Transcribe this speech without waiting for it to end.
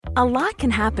A lot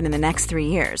can happen in the next 3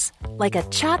 years. Like a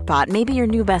chatbot may be your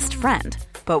new best friend.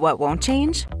 But what won't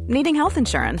change? Needing health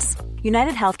insurance.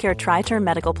 United Healthcare Tri-Term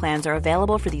Medical Plans are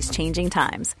available for these changing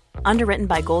times. Underwritten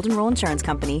by Golden Rule Insurance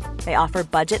Company, they offer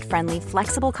budget-friendly,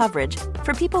 flexible coverage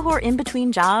for people who are in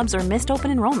between jobs or missed open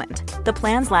enrollment. The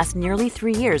plans last nearly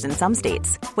 3 years in some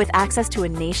states, with access to a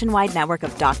nationwide network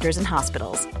of doctors and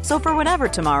hospitals. So for whatever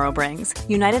tomorrow brings,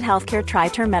 United Healthcare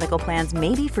Tri-Term Medical Plans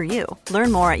may be for you.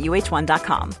 Learn more at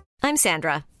uh1.com. I'm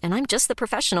Sandra, and I'm just the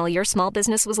professional your small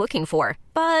business was looking for.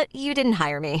 But you didn't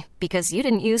hire me because you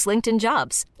didn't use LinkedIn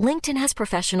Jobs. LinkedIn has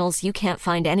professionals you can't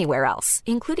find anywhere else,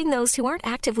 including those who aren't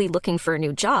actively looking for a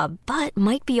new job, but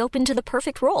might be open to the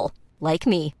perfect role, like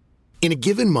me. In a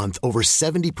given month, over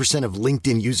 70% of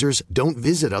LinkedIn users don't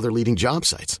visit other leading job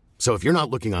sites. So if you're not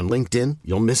looking on LinkedIn,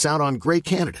 you'll miss out on great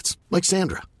candidates like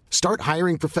Sandra. Start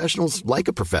hiring professionals like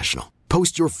a professional.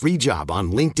 Post your free job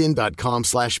on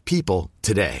linkedin.com/people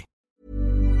today.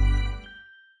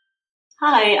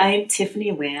 Hi, I'm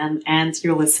Tiffany Wan, and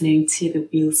you're listening to the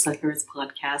Wheel Suckers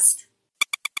podcast.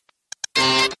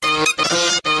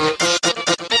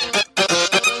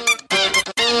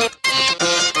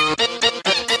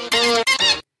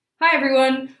 Hi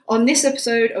everyone! On this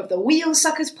episode of the Wheel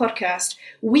Suckers podcast,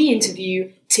 we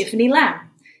interview Tiffany Lam.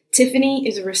 Tiffany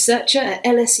is a researcher at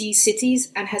LSE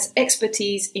Cities and has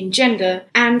expertise in gender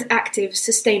and active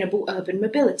sustainable urban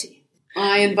mobility.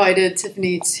 I invited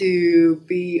Tiffany to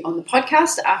be on the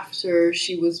podcast after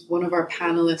she was one of our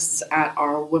panelists at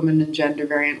our Women and Gender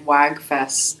Variant WAG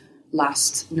Fest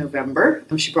last November.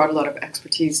 She brought a lot of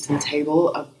expertise to the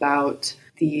table about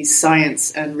the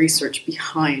science and research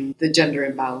behind the gender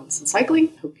imbalance in cycling.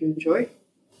 Hope you enjoy.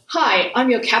 Hi, I'm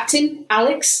your captain,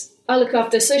 Alex. I look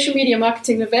after social media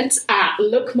marketing events at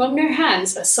Look Mum No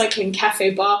Hands, a cycling cafe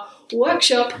bar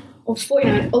workshop on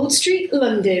 49 Old Street,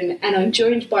 London, and I'm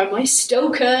joined by my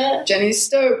stoker. Jenny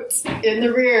Stoked in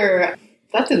the rear.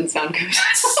 That didn't sound good.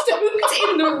 Stoked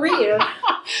in the rear.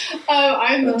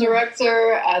 I'm the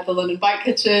director at the London Bike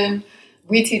Kitchen.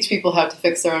 We teach people how to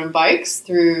fix their own bikes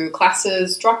through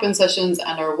classes, drop-in sessions,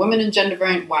 and our Women and Gender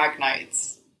Variant WAG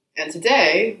nights. And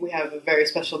today we have a very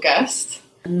special guest.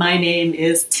 My name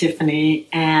is Tiffany,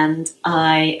 and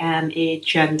I am a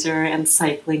gender and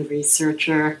cycling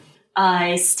researcher.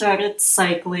 I started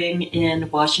cycling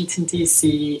in Washington,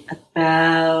 D.C.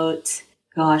 about,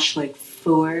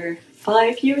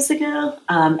 4-5 years ago.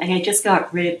 And I just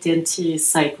got ripped into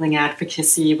cycling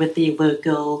advocacy with the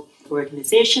local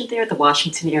organization there, the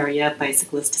Washington Area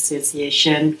Bicyclist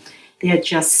Association. They had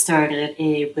just started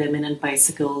a Women and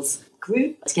Bicycles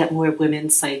group to get more women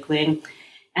cycling.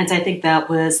 And I think that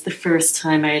was the first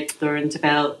time I had learned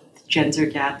about the gender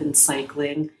gap in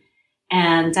cycling.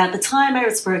 And at the time, I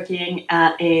was working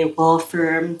at a law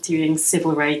firm doing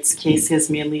civil rights cases,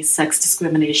 mainly sex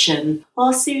discrimination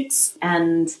lawsuits.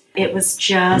 And it was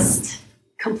just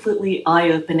completely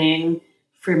eye-opening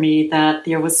for me that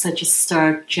there was such a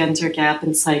stark gender gap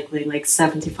in cycling. Like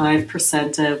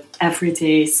 75% of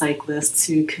everyday cyclists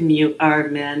who commute are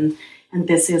men. And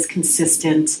this is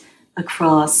consistent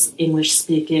across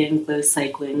English-speaking low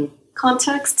cycling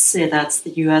contexts. So that's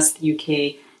the US, the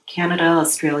UK, Canada,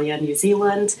 Australia, New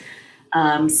Zealand.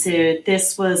 So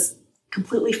this was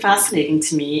completely fascinating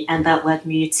to me, and that led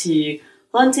me to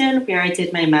London, where I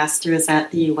did my master's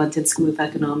at the London School of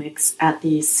Economics at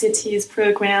the Cities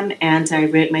program, and I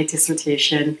wrote my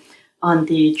dissertation on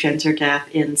the gender gap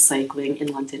in cycling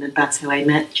in London, and that's how I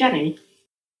met Jenny.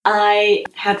 I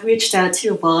had reached out to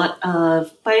a lot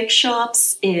of bike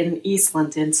shops in East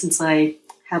London since I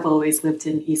have always lived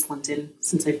in East London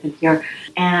since I've been here.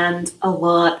 And a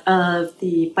lot of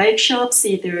the bike shops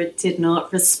either did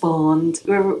not respond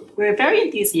or were very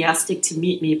enthusiastic to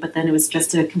meet me, but then it was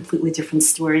just a completely different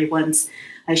story once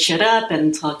I showed up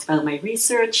and talked about my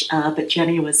research. But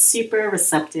Jenny was super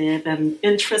receptive and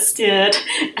interested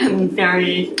and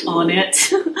very on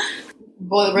it.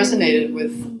 Well, it resonated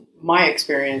with my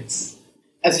experience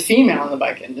as a female in the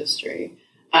bike industry.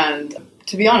 And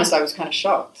to be honest, I was kind of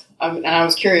shocked. And I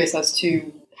was curious as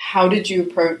to how did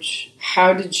you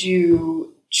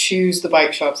choose the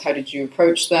bike shops? How did you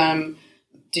approach them?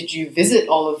 Did you visit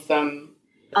all of them?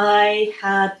 I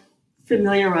had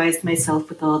familiarized myself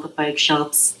with all the bike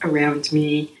shops around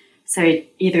me. So I'd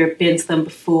either been to them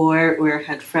before or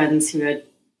had friends who had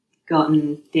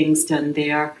gotten things done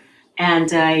there.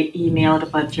 And I emailed a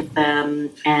bunch of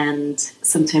them and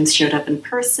sometimes showed up in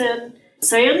person.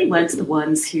 So I only went to the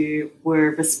ones who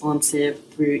were responsive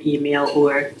through email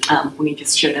or when you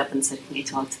just showed up and said, can you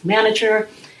talk to the manager?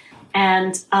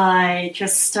 And I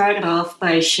just started off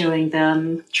by showing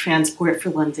them Transport for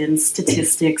London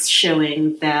statistics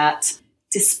showing that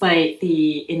despite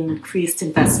the increased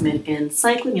investment in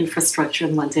cycling infrastructure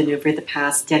in London over the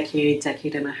past decade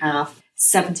and a half,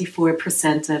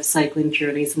 74% of cycling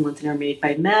journeys in London are made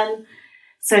by men.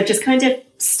 So I just kind of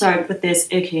start with this,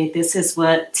 okay, this is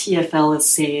what TfL is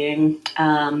saying.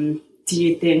 Do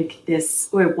you think this,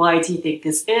 or why do you think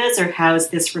this is, or how is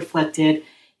this reflected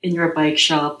in your bike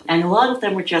shop? And a lot of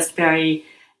them were just very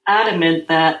adamant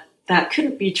that that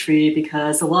couldn't be true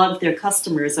because a lot of their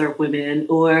customers are women,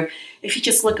 or if you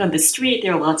just look on the street,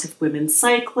 there are lots of women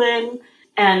cycling.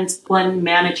 And one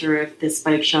manager of this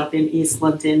bike shop in East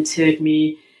London told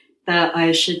me that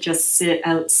I should just sit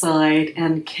outside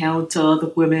and count all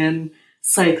the women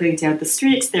cycling down the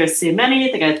streets. There are so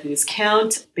many that I'd lose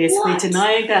count, basically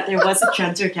denying that there was a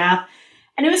gender gap.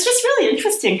 And it was just really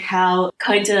interesting how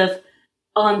kind of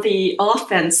on the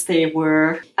offense they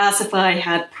were, as if I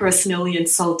had personally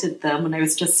insulted them when I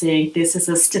was just saying, this is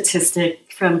a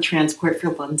statistic from Transport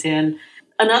for London.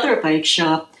 Another bike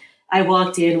shop, I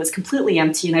walked in, it was completely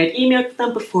empty, and I'd emailed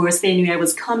them before, so they knew I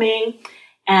was coming.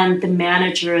 And the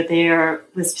manager there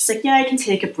was just like, yeah, I can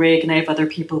take a break, and I have other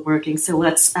people working, so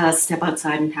let's step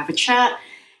outside and have a chat.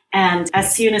 And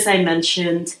as soon as I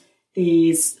mentioned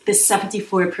this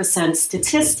 74%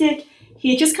 statistic,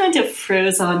 he just kind of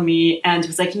froze on me and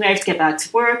was like, I have to get back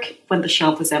to work when the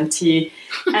shop was empty.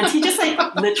 And he just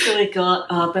like literally got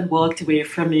up and walked away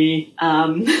from me.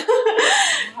 Wow.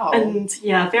 And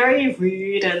yeah, very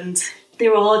rude. And they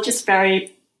were all just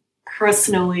very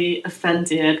personally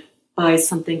offended by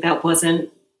something that wasn't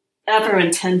ever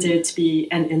intended to be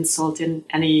an insult in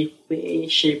any way,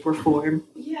 shape, or form.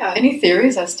 Yeah. Any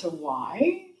theories as to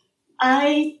why?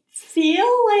 I feel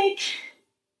like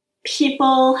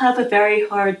people have a very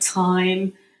hard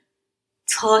time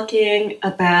talking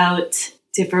about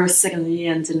diversity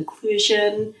and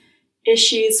inclusion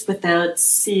issues without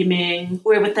seeming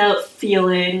or without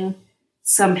feeling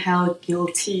somehow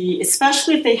guilty,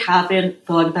 especially if they haven't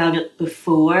thought about it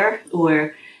before,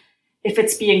 or if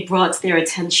it's being brought to their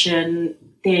attention,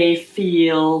 they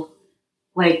feel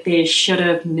like they should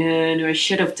have known or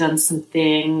should have done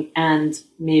something, and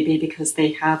maybe because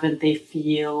they haven't, they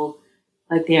feel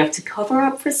like they have to cover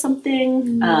up for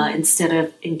something. Instead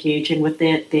of engaging with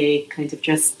it, they kind of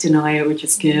just deny it or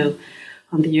just go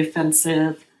on the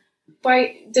offensive.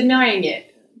 By denying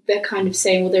it, they're kind of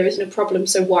saying, well, there isn't a problem,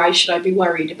 so why should I be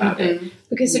worried about it?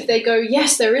 Because if they go,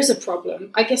 yes, there is a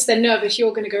problem, I guess they're nervous.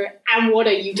 You're going to go, and what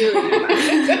are you doing about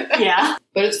it? Yeah.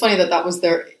 But it's funny that was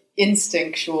their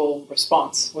instinctual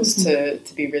response, was to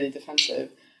be really defensive.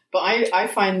 But I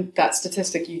find that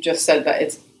statistic you just said, that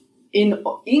it's in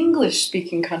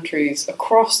English-speaking countries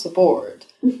across the board,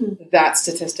 that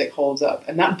statistic holds up.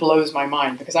 And that blows my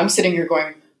mind, because I'm sitting here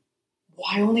going,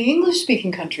 why only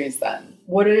English-speaking countries then?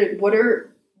 What are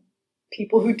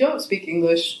people who don't speak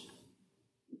English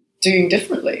doing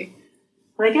differently?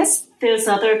 Well, I guess there's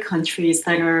other countries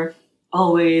that are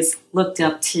always looked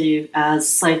up to as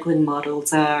cycling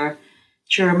models are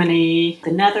Germany,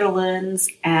 the Netherlands,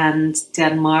 and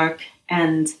Denmark.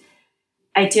 And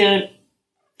I don't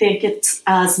think it's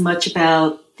as much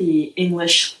about the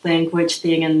English language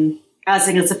thing, and as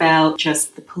it is about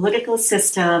just the political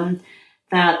system,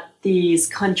 that these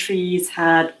countries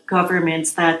had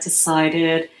governments that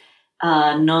decided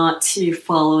not to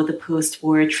follow the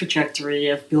post-war trajectory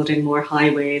of building more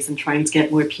highways and trying to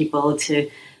get more people to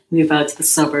move out to the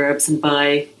suburbs and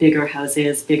buy bigger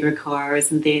houses, bigger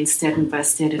cars, and they instead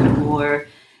invested in a more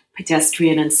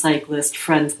pedestrian and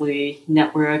cyclist-friendly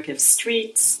network of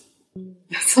streets.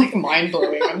 That's like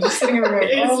mind-blowing. I'm just sitting here going,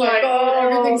 oh my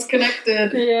god, everything's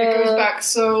connected. Yeah. It goes back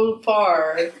so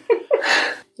far.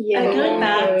 Yeah. And going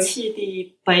back to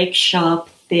the bike shop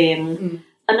thing,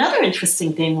 another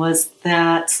interesting thing was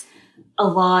that a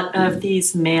lot of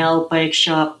these male bike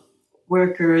shop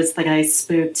workers that I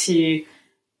spoke to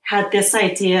had this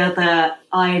idea that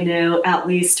I know at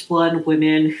least one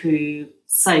woman who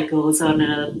cycles on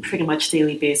a pretty much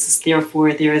daily basis,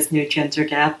 therefore there is no gender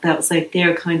gap. That was like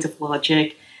their kind of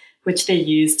logic, which they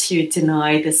used to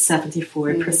deny this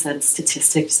 74%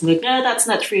 statistic. So like, no, that's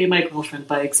not true, my girlfriend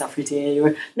bikes every day,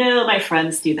 or no, my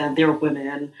friends do that, they're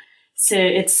women. So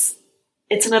it's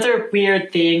another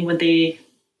weird thing when they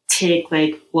take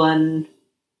like one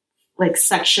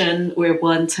section or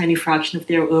one tiny fraction of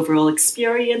their overall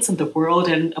experience in the world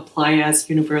and apply as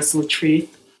universal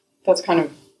truth. That's kind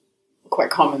of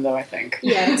quite common though, I think.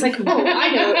 Yeah, it's like, oh,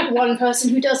 I know one person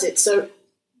who does it, so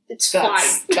it's fine.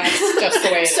 That's just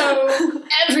the way it is. So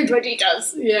everybody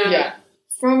does. Yeah.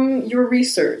 From your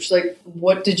research, like,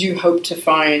 what did you hope to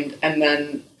find, and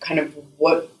then kind of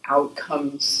what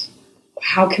outcomes,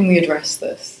 how can we address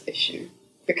this issue?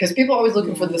 Because people are always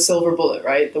looking for the silver bullet,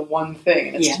 right? The one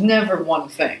thing. And it's never one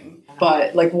thing.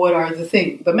 But, like, what are the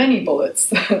things? The many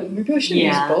bullets. Maybe we shouldn't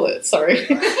use bullets, sorry.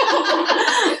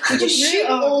 We just shoot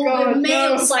all the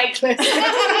male cyclists.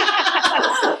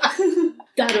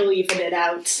 That'll even it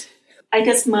out. I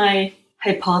guess my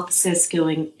hypothesis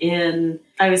going in,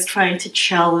 I was trying to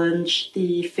challenge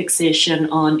the fixation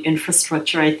on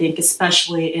infrastructure. I think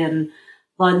especially in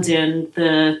London,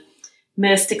 the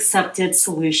most accepted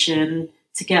solution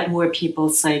to get more people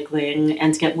cycling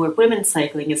and to get more women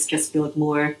cycling is just build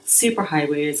more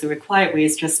superhighways or quiet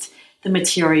ways, just the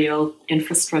material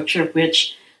infrastructure,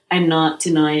 which I'm not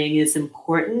denying is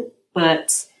important,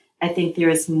 but I think there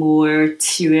is more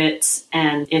to it,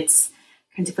 and it's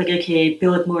kind of like, okay,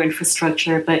 build more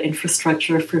infrastructure, but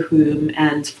infrastructure for whom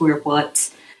and for what?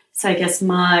 So I guess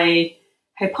my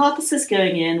hypothesis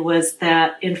going in was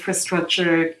that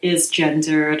infrastructure is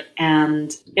gendered,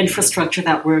 and infrastructure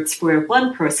that works for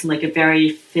one person, like a very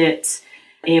fit,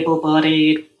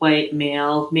 able-bodied white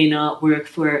male, may not work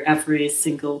for every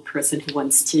single person who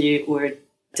wants to or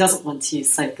doesn't want to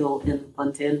cycle in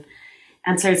London.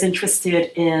 And so I was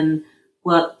interested in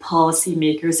what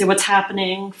policymakers, or what's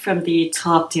happening from the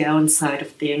top-down side of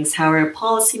things. How are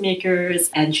policymakers,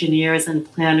 engineers, and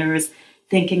planners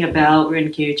thinking about or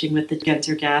engaging with the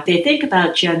gender gap? They think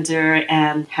about gender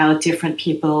and how different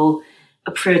people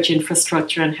approach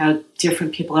infrastructure and how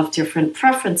different people have different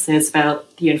preferences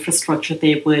about the infrastructure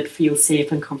they would feel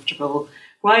safe and comfortable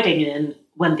riding in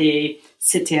when they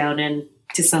sit down and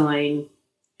design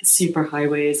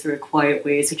superhighways or quiet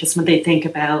ways, or just when they think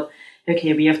about,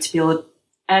 okay, we have to build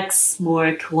X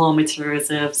more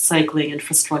kilometers of cycling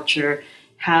infrastructure.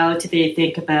 How do they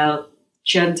think about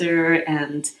gender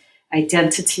and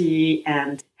identity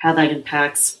and how that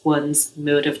impacts one's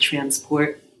mode of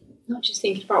transport? Not just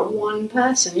thinking about one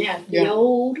person, the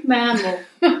old mammal.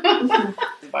 And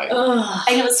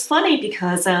it was funny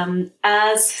because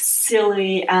as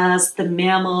silly as the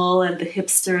mammal and the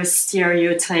hipster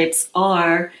stereotypes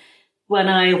are, when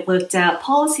I looked at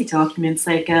policy documents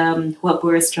like what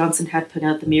Boris Johnson had put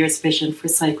out, the Mayor's Vision for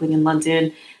Cycling in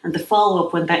London, and the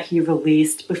follow-up one that he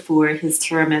released before his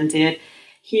term ended,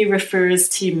 he refers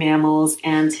to mammals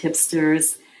and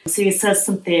hipsters. So he says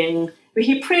something where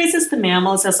he praises the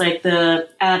mammals as like the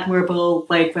admirable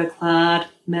lycra-clad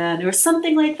men or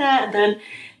something like that. And then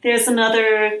there's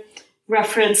another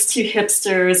reference to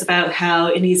hipsters about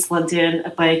how in East London a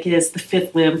bike is the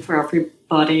fifth limb for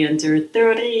everybody under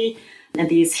 30. And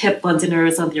these hip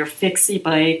Londoners on their fixie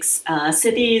bikes.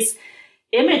 So these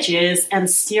images and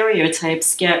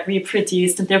stereotypes get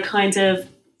reproduced, and they're kind of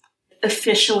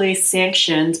officially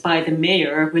sanctioned by the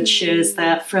mayor, which shows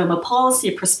that from a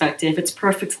policy perspective, it's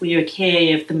perfectly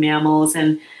okay if the mammals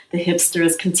and the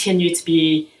hipsters continue to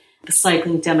be the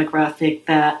cycling demographic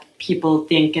that people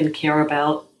think and care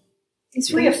about.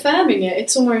 It's reaffirming it.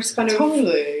 It's almost kind of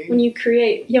totally when you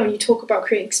create, when you talk about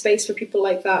creating space for people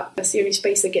like that, that's the only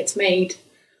space that gets made.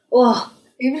 Oh,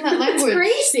 even that language, it's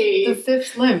crazy. The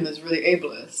fifth limb is really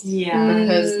ableist. Yeah,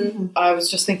 because I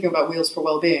was just thinking about Wheels for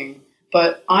Wellbeing,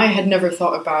 but I had never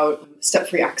thought about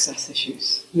step-free access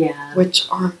issues. Yeah, which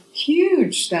are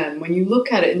huge. Then when you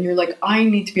look at it and you're like, I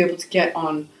need to be able to get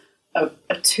on a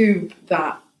tube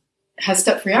that has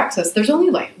step-free access. There's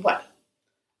only like what?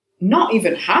 Not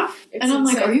even half. It's and I'm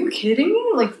insane. like, are you kidding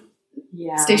me? Like,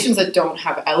 stations that don't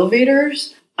have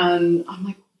elevators. And I'm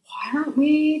like, why aren't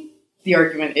we? The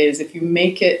argument is if you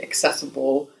make it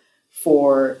accessible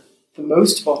for the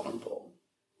most vulnerable,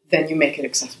 then you make it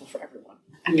accessible for everyone.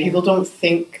 And people don't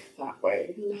think that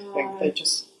way. No. Like, they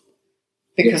just...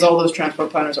 Because all those transport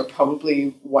planners are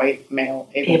probably white, male,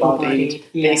 able-bodied.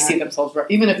 They see themselves,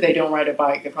 even if they don't ride a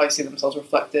bike, they probably see themselves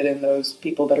reflected in those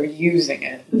people that are using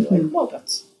it. And they're like, well,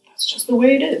 that's just the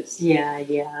way it is. Yeah,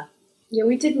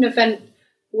 we did an event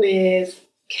with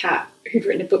Kat, who'd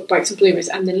written a book, Bikes and Bloomers,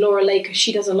 and then Laura Laker,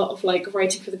 she does a lot of like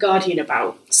writing for The Guardian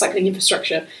about cycling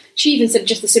infrastructure. She even said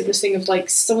just the simplest thing of like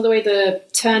some of the way the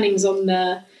turnings on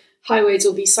the highways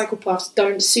or these cycle paths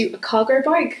don't suit a cargo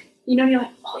bike. You know, you're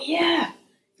like, oh yeah,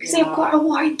 because they have quite a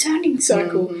wide turning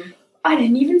circle. I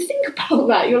didn't even think about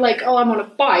that. You're like, oh, I'm on a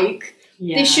bike.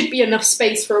 There should be enough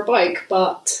space for a bike,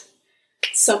 but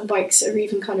some bikes are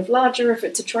even kind of larger if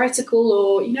it's a tricycle,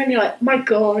 or, you know, you're like, my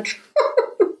God.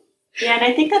 Yeah, and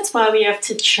I think that's why we have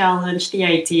to challenge the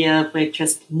idea of like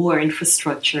just more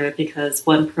infrastructure, because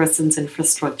one person's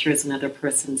infrastructure is another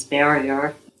person's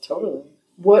barrier. Totally.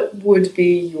 What would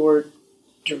be your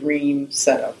dream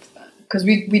setup then? Because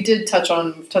we did touch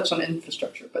on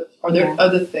infrastructure, but are there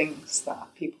other things that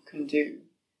people can do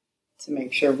to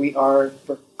make sure we're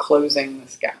closing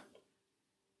this gap?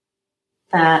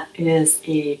 That is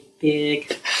a big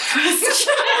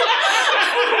question.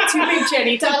 Too big,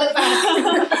 Jenny. Dial it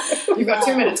back. You've got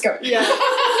 2 minutes, go. Yeah.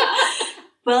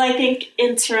 Well, I think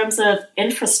in terms of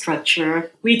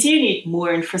infrastructure, we do need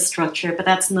more infrastructure, but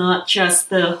that's not just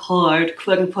the hard,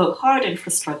 quote-unquote, hard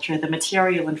infrastructure, the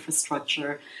material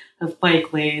infrastructure of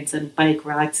bike lanes and bike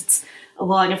racks. It's a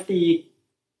lot of the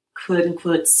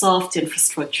quote-unquote soft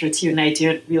infrastructure too, and I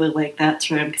don't really like that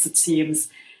term because it seems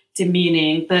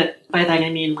demeaning, but by that I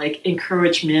mean like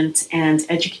encouragement and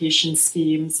education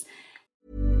schemes.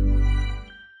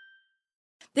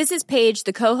 This is Paige,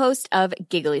 the co-host of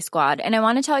Giggly Squad, and I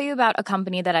want to tell you about a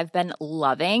company that I've been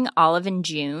loving, Olive &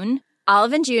 June.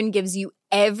 Olive & June gives you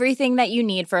everything that you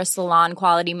need for a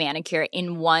salon-quality manicure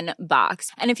in one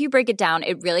box. And if you break it down,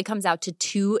 it really comes out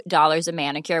to $2 a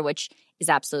manicure, which is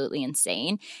absolutely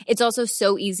insane. It's also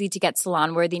so easy to get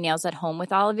salon-worthy nails at home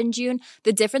with Olive & June.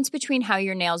 The difference between how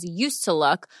your nails used to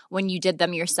look when you did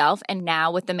them yourself and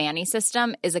now with the Mani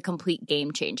system is a complete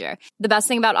game changer. The best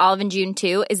thing about Olive & June,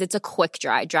 too, is it's a quick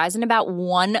dry. Dries in about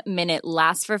 1 minute,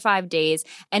 lasts for 5 days,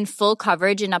 and full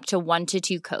coverage in up to 1 to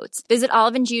 2 coats. Visit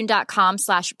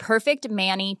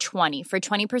oliveandjune.com/perfectmani20 for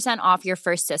 20% off your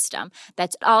first system.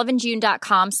 That's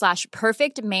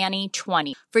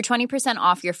oliveandjune.com/perfectmani20 for 20%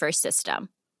 off your first system.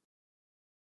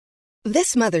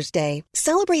 This Mother's Day,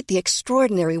 celebrate the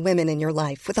extraordinary women in your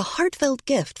life with a heartfelt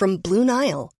gift from Blue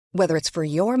Nile. Whether it's for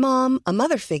your mom, a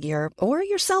mother figure, or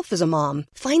yourself as a mom,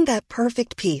 find that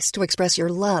perfect piece to express your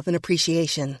love and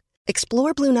appreciation.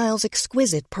 Explore Blue Nile's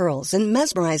exquisite pearls and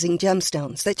mesmerizing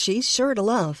gemstones that she's sure to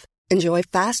love. Enjoy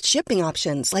fast shipping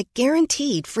options like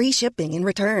guaranteed free shipping and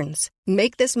returns.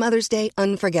 Make this Mother's Day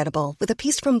unforgettable with a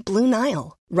piece from Blue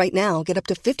Nile. Right now, get up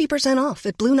to 50% off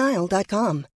at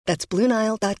BlueNile.com. That's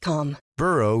BlueNile.com.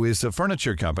 Burrow is a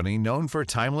furniture company known for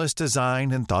timeless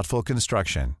design and thoughtful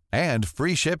construction, and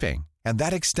free shipping, and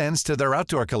that extends to their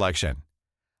outdoor collection.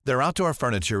 Their outdoor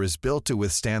furniture is built to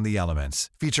withstand the elements,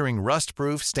 featuring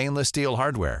rust-proof stainless steel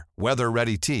hardware,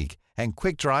 weather-ready teak, and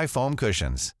quick-dry foam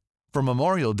cushions. For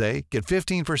Memorial Day, get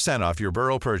 15% off your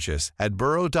Burrow purchase at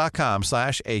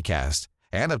burrow.com/ACAST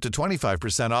and up to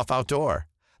 25% off outdoor.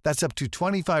 That's up to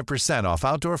 25% off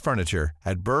outdoor furniture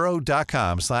at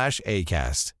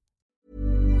burrow.com/ACAST.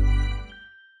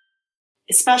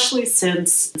 Especially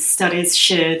since studies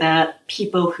show that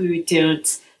people who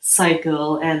don't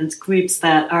cycle and groups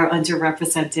that are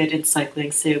underrepresented in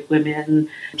cycling, so women,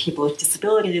 people with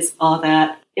disabilities, all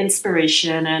that,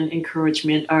 inspiration and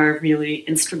encouragement are really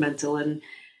instrumental in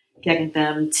getting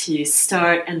them to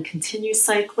start and continue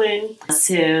cycling.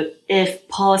 So if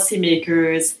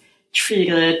policymakers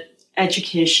treated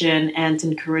education and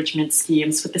encouragement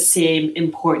schemes with the same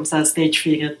importance as they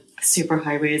treated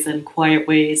superhighways and quiet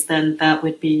ways, then that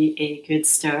would be a good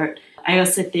start. I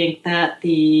also think that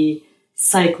the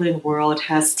cycling world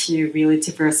has to really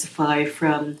diversify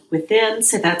from within.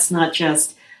 So that's not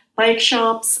just bike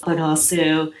shops, but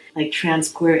also like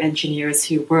transport engineers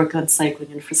who work on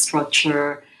cycling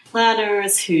infrastructure,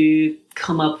 planners who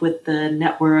come up with the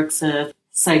networks of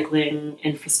cycling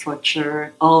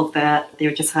infrastructure, all of that.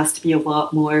 There just has to be a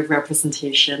lot more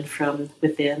representation from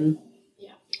within.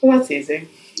 Yeah, well, that's easy.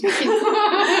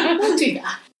 We'll do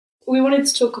that. We wanted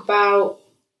to talk about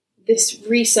this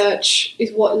research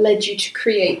is what led you to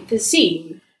create the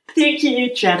zine. Thank you,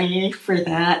 Jenny, for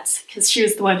that, because she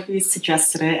was the one who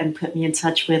suggested it and put me in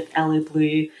touch with Ella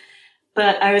Blue.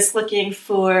 But I was looking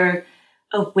for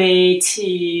a way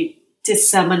to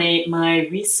disseminate my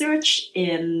research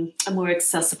in a more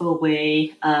accessible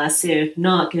way, so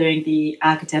not going the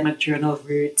academic journal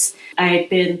route. I had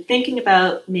been thinking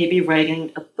about maybe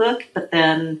writing a book, but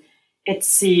then it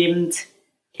seemed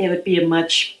it would be a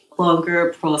much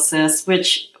longer process,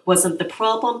 which wasn't the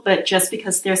problem, but just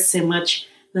because there's so much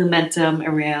momentum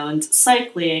around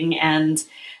cycling and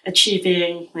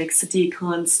achieving like Sadiq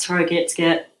Khan's target to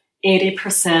get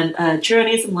 80%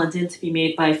 journeys in London to be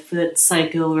made by foot,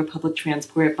 cycle, or public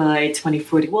transport by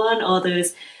 2041. All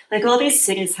these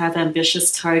cities have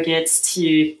ambitious targets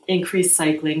to increase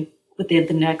cycling within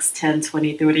the next 10,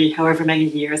 20, 30, however many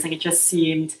years. And it just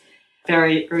seemed a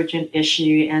very urgent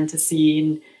issue, and the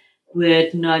zine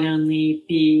would not only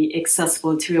be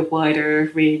accessible to a wider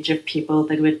range of people,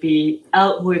 but would be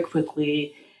out more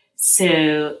quickly.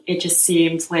 So it just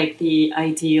seemed like the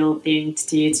ideal thing to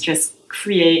do is just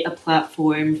create a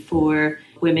platform for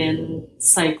women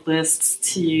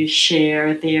cyclists to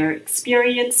share their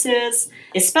experiences,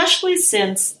 especially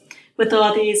since with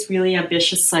all these really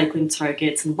ambitious cycling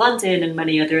targets in London and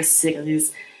many other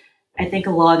cities, I think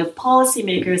a lot of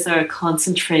policymakers are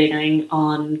concentrating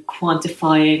on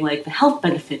quantifying like the health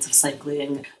benefits of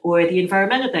cycling or the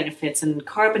environmental benefits and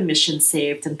carbon emissions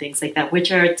saved and things like that,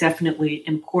 which are definitely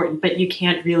important, but you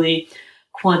can't really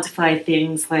quantify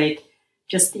things like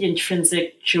just the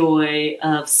intrinsic joy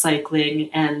of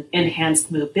cycling and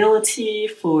enhanced mobility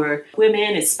for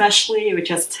women, especially, or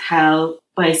just how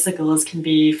bicycles can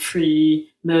be free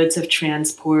modes of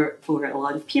transport for a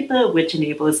lot of people, which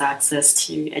enables access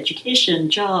to education,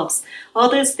 jobs.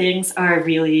 All those things are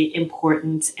really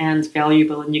important and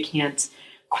valuable, and you can't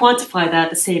quantify that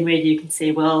the same way you can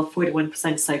say, well,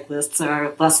 41% of cyclists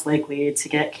are less likely to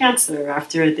get cancer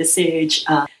after this age.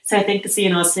 So I think the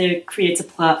zine also creates a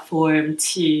platform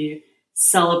to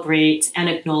celebrate and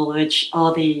acknowledge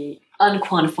all the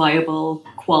unquantifiable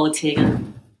qualitative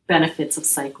benefits of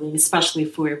cycling, especially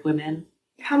for women.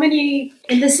 How many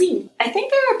in the zine? I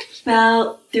think there are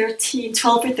about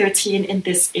 12 or 13 in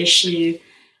this issue.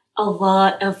 A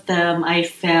lot of them I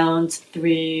found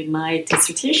through my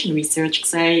dissertation research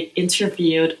because I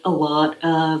interviewed a lot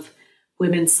of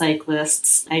women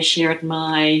cyclists. I shared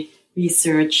my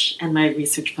research and my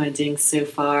research findings so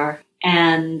far,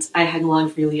 and I had a lot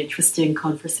of really interesting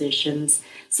conversations.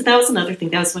 So that was another thing.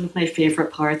 That was one of my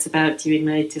favorite parts about doing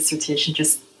my dissertation,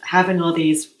 just having all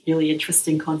these really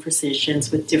interesting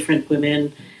conversations with different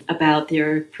women about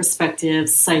their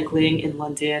perspectives cycling in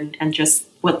London and just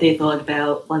what they thought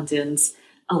about London's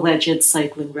alleged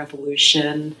cycling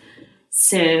revolution.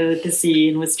 So the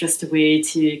zine was just a way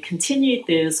to continue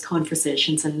those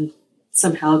conversations and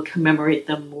somehow commemorate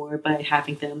them more by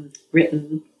having them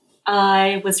written.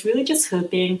 I was really just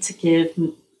hoping to give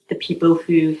the people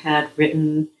who had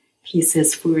written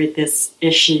pieces for this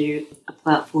issue a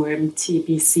platform to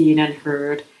be seen and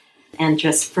heard and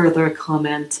just further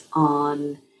comment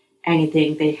on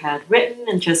anything they had written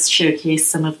and just showcase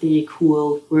some of the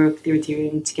cool work they're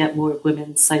doing to get more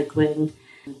women cycling.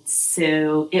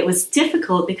 So it was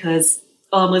difficult because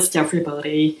almost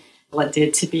everybody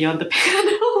wanted to be on the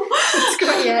panel. It's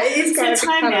great. Yeah, it is great. So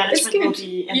time management will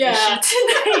be an issue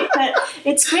tonight. But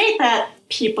it's great that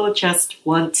people just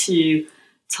want to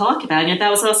talk about it. And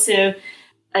that was also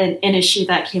an issue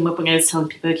that came up when I was telling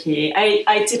people, okay,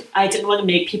 I didn't want to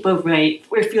make people write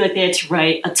or feel like they had to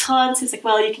write a ton. So it's like,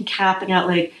 well, you can cap it out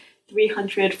like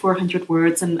 300, 400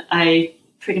 words. And I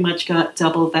pretty much got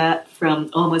double that from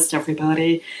almost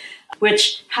everybody,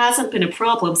 which hasn't been a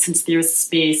problem since there's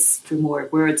space for more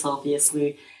words,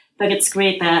 obviously. But it's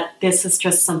great that this is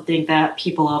just something that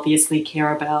people obviously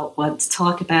care about, want to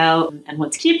talk about, and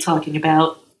want to keep talking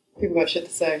about. People got shit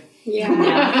to say.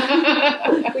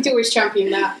 Yeah. We'd always champion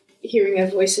that, hearing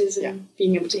their voices and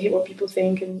being able to hear what people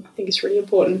think, and I think it's really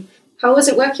important. How was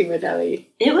it working with Ellie?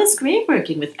 It was great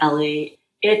working with Ellie.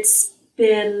 It's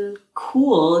been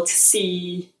cool to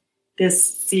see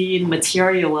this zine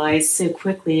materialize so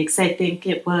quickly, because I think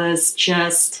it was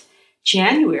just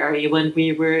January when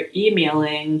we were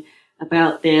emailing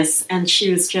about this, and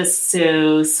she was just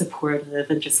so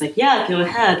supportive and just like, yeah, go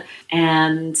ahead.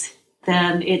 And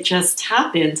then it just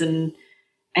happened, and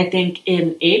I think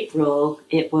in April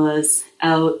it was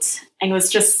out, and it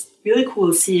was just really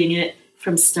cool seeing it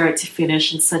from start to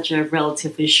finish in such a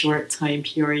relatively short time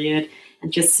period,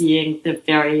 and just seeing the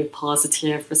very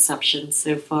positive reception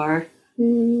so far. I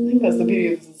think that's the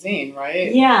beauty of the zine,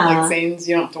 right? Yeah. Like zines,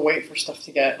 you don't have to wait for stuff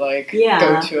to get, like,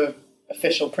 go to an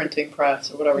official printing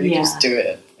press or whatever. You just do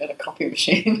it at a copy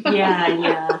machine.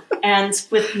 Yeah. And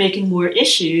with making more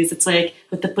issues, it's like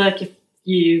with the book, if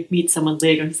you meet someone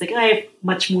later who's like, I have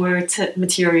much more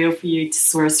material for you to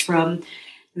source from.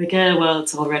 You're like, oh, well,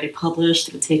 it's already published.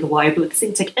 It'll take a while. But with the zine,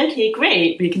 it's like, okay,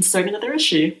 great. We can start another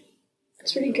issue.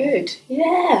 That's really good.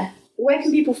 Yeah. Where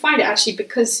can people find it, actually,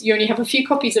 because you only have a few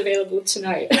copies available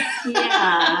tonight?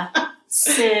 Yeah.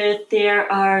 So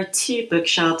there are 2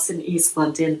 bookshops in East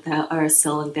London that are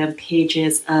selling them,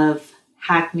 Pages of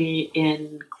Hackney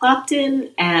in Clapton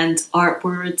and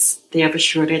Artwords. They have a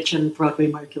Shoreditch and Broadway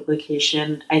Market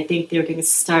location. I think they're going to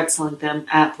start selling them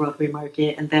at Broadway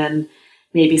Market and then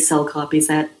maybe sell copies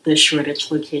at the Shoreditch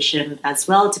location as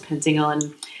well, depending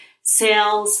on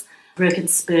sales. Broken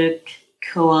Spoke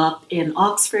Co-op in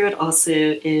Oxford also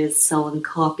is selling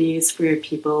copies for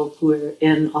people who are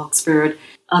in Oxford.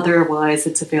 Otherwise,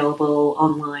 it's available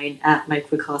online at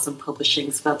Microcosm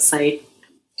Publishing's website.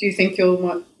 Do you think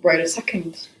you'll write a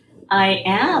second? I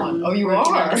am. Oh, you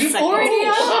are? You already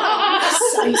are?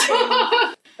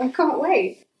 I can't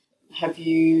wait. Have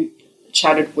you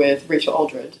chatted with Rachel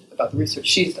Aldred about the research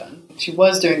she's done? She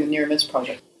was doing the Near Miss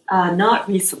project. Not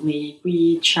recently.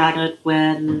 We chatted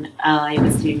when I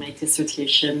was doing my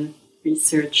dissertation.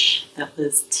 research that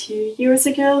was 2 years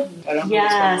ago. I don't know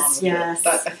Yes, what's going on with yes. it.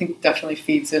 That, I think, definitely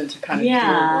feeds into kind of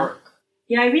Yeah. your work.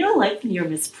 Yeah, I really like the Near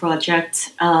Miss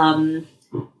Project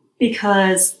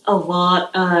because a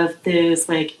lot of those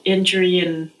like injury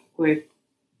and or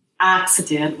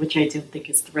accident, which I don't think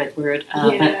is the right word,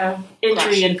 but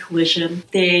injury and collision,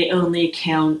 they only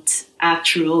count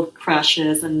actual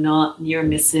crashes and not near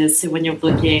misses. So when you're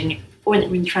looking,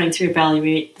 when you're trying to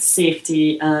evaluate the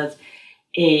safety of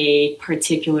a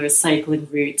particular cycling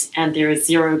route and there are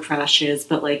 0 crashes,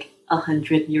 but like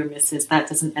 100 near misses, that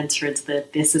doesn't enter into the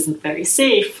 "this isn't very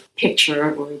safe"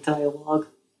 picture or dialogue.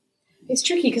 It's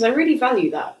tricky because I really value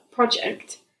that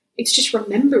project. It's just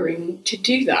remembering to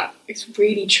do that. It's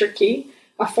really tricky.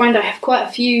 I find I have quite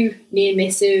a few near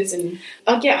misses and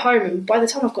I get home and by the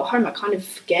time I've got home I kind of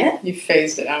forget. You've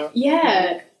phased it out.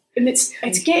 Yeah. And it's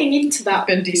getting into that.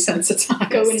 Been desensitized.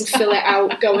 Go and fill it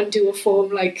out, go and do a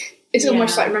form. Like, it's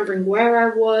almost like remembering where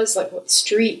I was, like what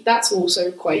street. That's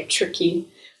also quite tricky.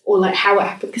 Or like how it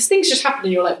happened. Because things just happen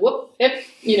and you're like, whoop, yep,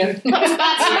 you know. That was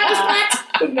bad.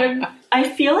 And then, I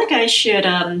feel like I should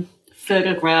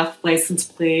photograph license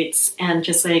plates and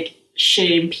just like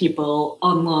shame people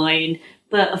online.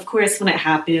 But of course, when it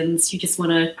happens, you just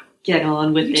want to get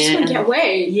on with you it. just want to get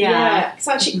away. Yeah. It's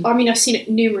actually, I mean, I've seen it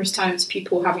numerous times,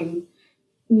 people having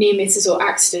near misses or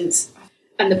accidents.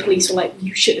 And the police were like,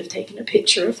 you should have taken a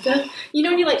picture of them. You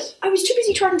know, and you're like, I was too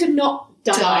busy trying to not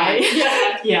die.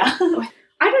 Yeah.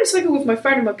 I don't cycle with my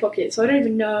phone in my pocket, so I don't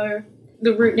even know.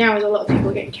 The route now is a lot of people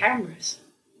are getting cameras.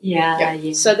 Yeah.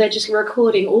 So they're just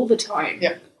recording all the time.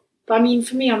 Yeah. But I mean,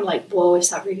 for me, I'm like, whoa,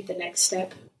 is that really the next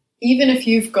step? Even if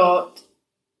you've got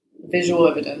visual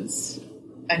evidence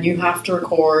and you have to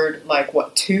record,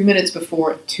 2 minutes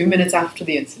before, 2 minutes after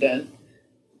the incident,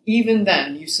 even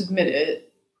then, you submit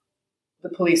it, the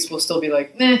police will still be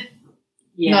like, nah,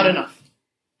 not enough.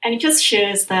 And it just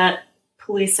shows that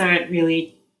police aren't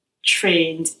really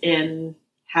trained in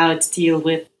how to deal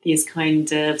with these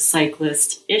kind of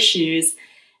cyclist issues.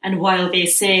 And while they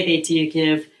say they do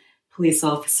give police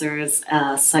officers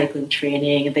cycling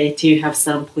training, they do have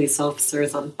some police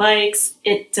officers on bikes,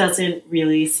 it doesn't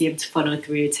really seem to funnel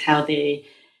through to how they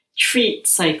treat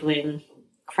cycling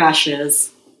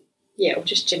crashes. Yeah, or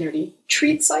just generally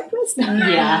treat cyclists.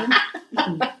 Yeah.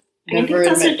 I think it's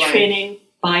also training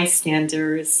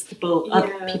bystanders, people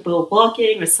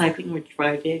walking or cycling or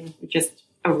driving, or just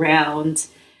around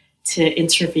to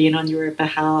intervene on your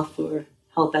behalf or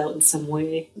help out in some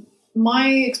way. My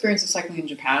experience of cycling in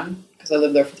Japan, because I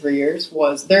lived there for 3 years,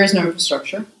 was there is no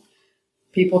infrastructure.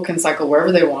 People can cycle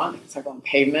wherever they want. They can cycle on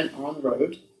pavement or on the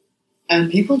road. And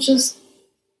people just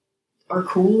are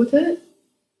cool with it.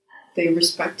 They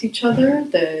respect each other.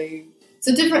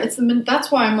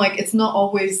 That's why I'm like, it's not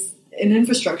always an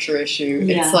infrastructure issue.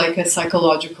 Yeah. It's like a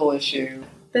psychological issue.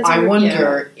 I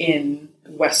wonder in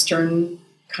Western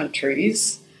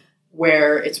countries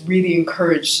where it's really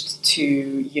encouraged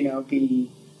to, be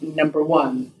number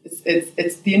one.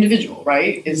 It's the individual,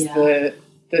 right? Is the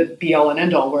be all and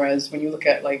end all. Whereas when you look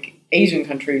at like Asian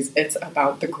countries, it's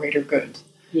about the greater good.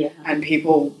 Yeah. And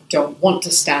people don't want to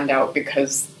stand out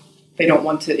because they don't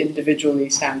want to individually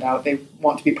stand out. They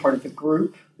want to be part of the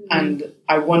group. Mm-hmm. And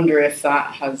I wonder if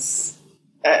that has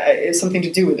something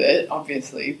to do with it,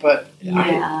 obviously. But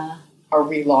are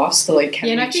we lost? Can we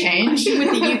change? I think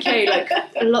with the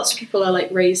UK, lots of people are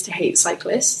raised to hate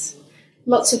cyclists.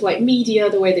 Lots of media,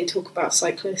 the way they talk about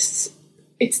cyclists,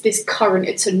 it's this current.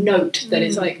 It's a note that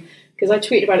is because I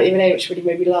tweeted about it the other day, which really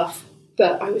made me laugh.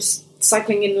 But I was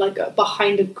cycling in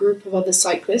behind a group of other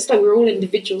cyclists. We were all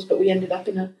individuals, but we ended up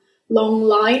in a long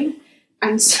line,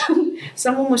 and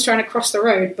someone was trying to cross the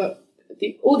road, but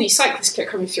all these cyclists kept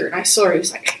coming through, and I saw it. It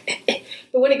was like,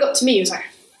 but when it got to me, it was like, I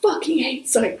fucking hate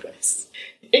cyclists.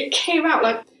 It came out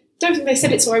don't think they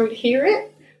said it so I would hear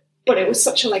it, but it was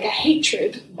such a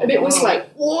hatred, and it was like,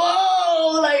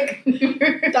 whoa,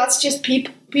 that's just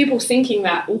people thinking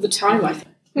that all the time. I think,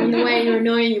 in the way you're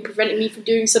annoying, you're preventing me from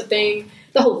doing something.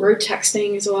 The whole road tax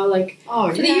thing as well.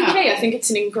 For the UK, I think it's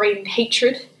an ingrained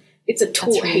hatred. It's a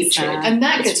taught hatred. Sad. And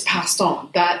that gets passed on,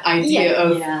 that idea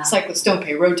of cyclists don't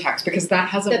pay road tax, because that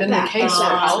hasn't been the case for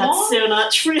how long? That's so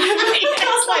not true.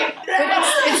 It's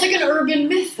like an urban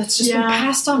myth that's just been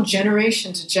passed on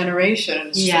generation to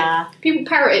generation. People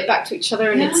parrot it back to each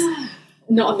other, and it's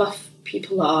not enough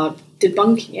people are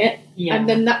debunking it. Yeah. And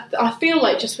then I feel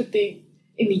like just in the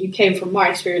UK, and from my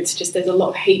experience, just there's a lot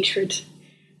of hatred.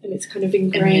 And it's kind of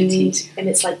ingrained, and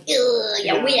it's like, ugh,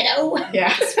 you weirdo. Yeah.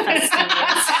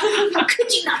 How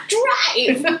could you not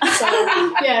drive? So,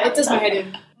 it does my head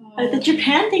in. The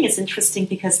Japan thing is interesting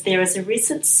because there was a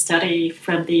recent study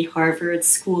from the Harvard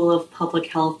School of Public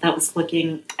Health that was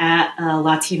looking at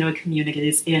Latino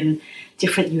communities in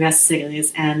different U.S.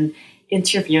 cities and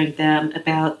interviewing them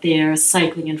about their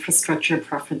cycling infrastructure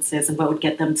preferences and what would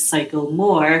get them to cycle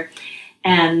more.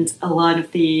 And a lot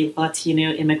of the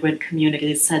Latino immigrant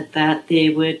communities said that they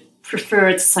would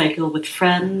prefer to cycle with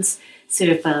friends. So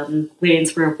if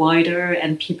lanes were wider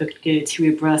and people could go 2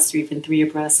 abreast or even 3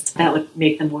 abreast, that would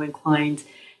make them more inclined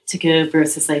to go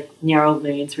versus like narrow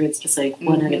lanes where it's just like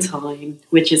one at a time,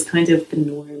 which is kind of the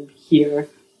norm here.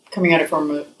 Coming at it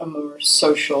from a more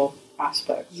social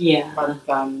aspect. Yeah. Rather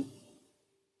than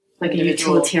like a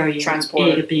utilitarian transport.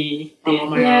 A to B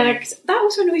thing. Yeah, 'cause that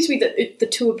also annoys me that the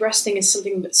 2 abreast thing is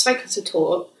something that cyclists are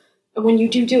taught. And when you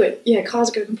do it,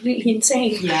 cars go completely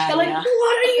insane. Yeah, They're like, yeah.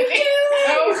 what are you doing?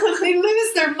 Oh, they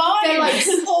lose their mind. They're like,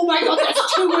 oh my god, there's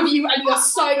 2 of you and you're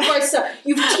side by side.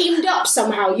 You've teamed up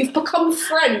somehow. You've become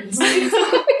friends.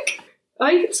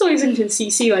 I saw Islington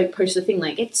CC post a thing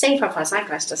like, it's safer for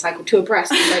cyclists to cycle 2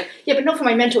 abreast. It's like, yeah, but not for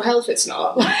my mental health, it's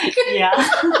not. Yeah.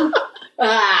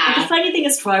 The funny thing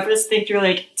is drivers think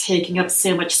you're taking up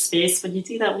so much space when you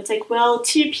do that. It's like, well,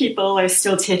 2 people are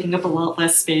still taking up a lot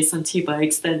less space on 2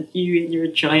 bikes than you and your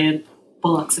giant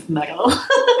box of metal.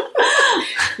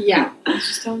 Yeah. I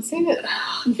just don't see it.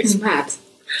 It's mad.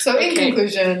 So in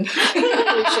conclusion,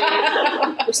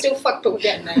 we're still fucked, but we're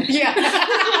getting there. Yeah.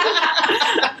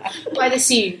 Buy the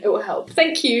scene, it will help.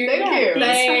 Thank you. Thank you.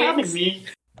 Thanks for having me.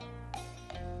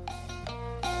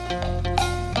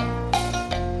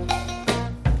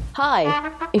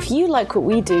 Hi, if you like what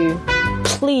we do,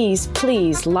 please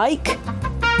like,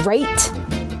 rate,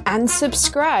 and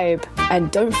subscribe.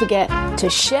 And don't forget to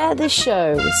share this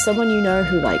show with someone you know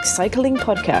who likes cycling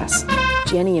podcasts.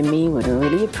 Jenny and me would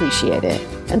really appreciate it.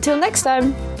 Until next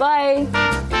time, bye!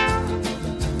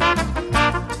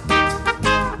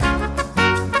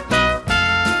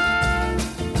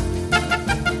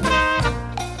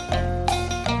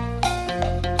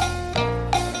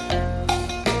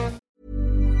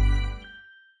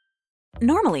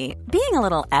 Normally, being a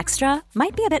little extra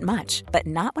might be a bit much, but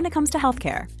not when it comes to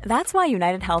healthcare. That's why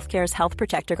United Healthcare's Health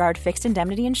Protector Guard fixed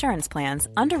indemnity insurance plans,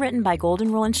 underwritten by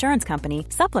Golden Rule Insurance Company,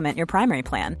 supplement your primary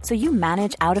plan so you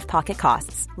manage out-of-pocket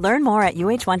costs. Learn more at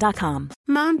uh1.com.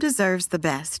 Mom deserves the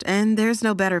best, and there's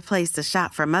no better place to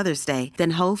shop for Mother's Day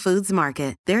than Whole Foods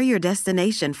Market. They're your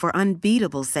destination for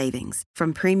unbeatable savings,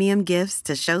 from premium gifts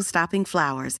to show-stopping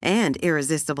flowers and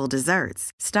irresistible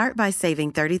desserts. Start by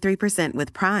saving 33%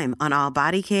 with Prime on all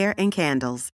body care and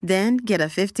candles. Then get a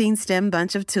 15-stem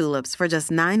bunch of tulips for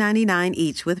just $9.99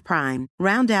 each with Prime.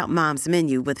 Round out Mom's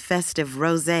menu with festive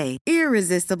rosé,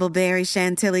 irresistible berry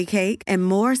chantilly cake, and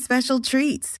more special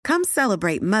treats. Come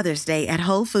celebrate Mother's Day at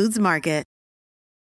Whole Foods Market.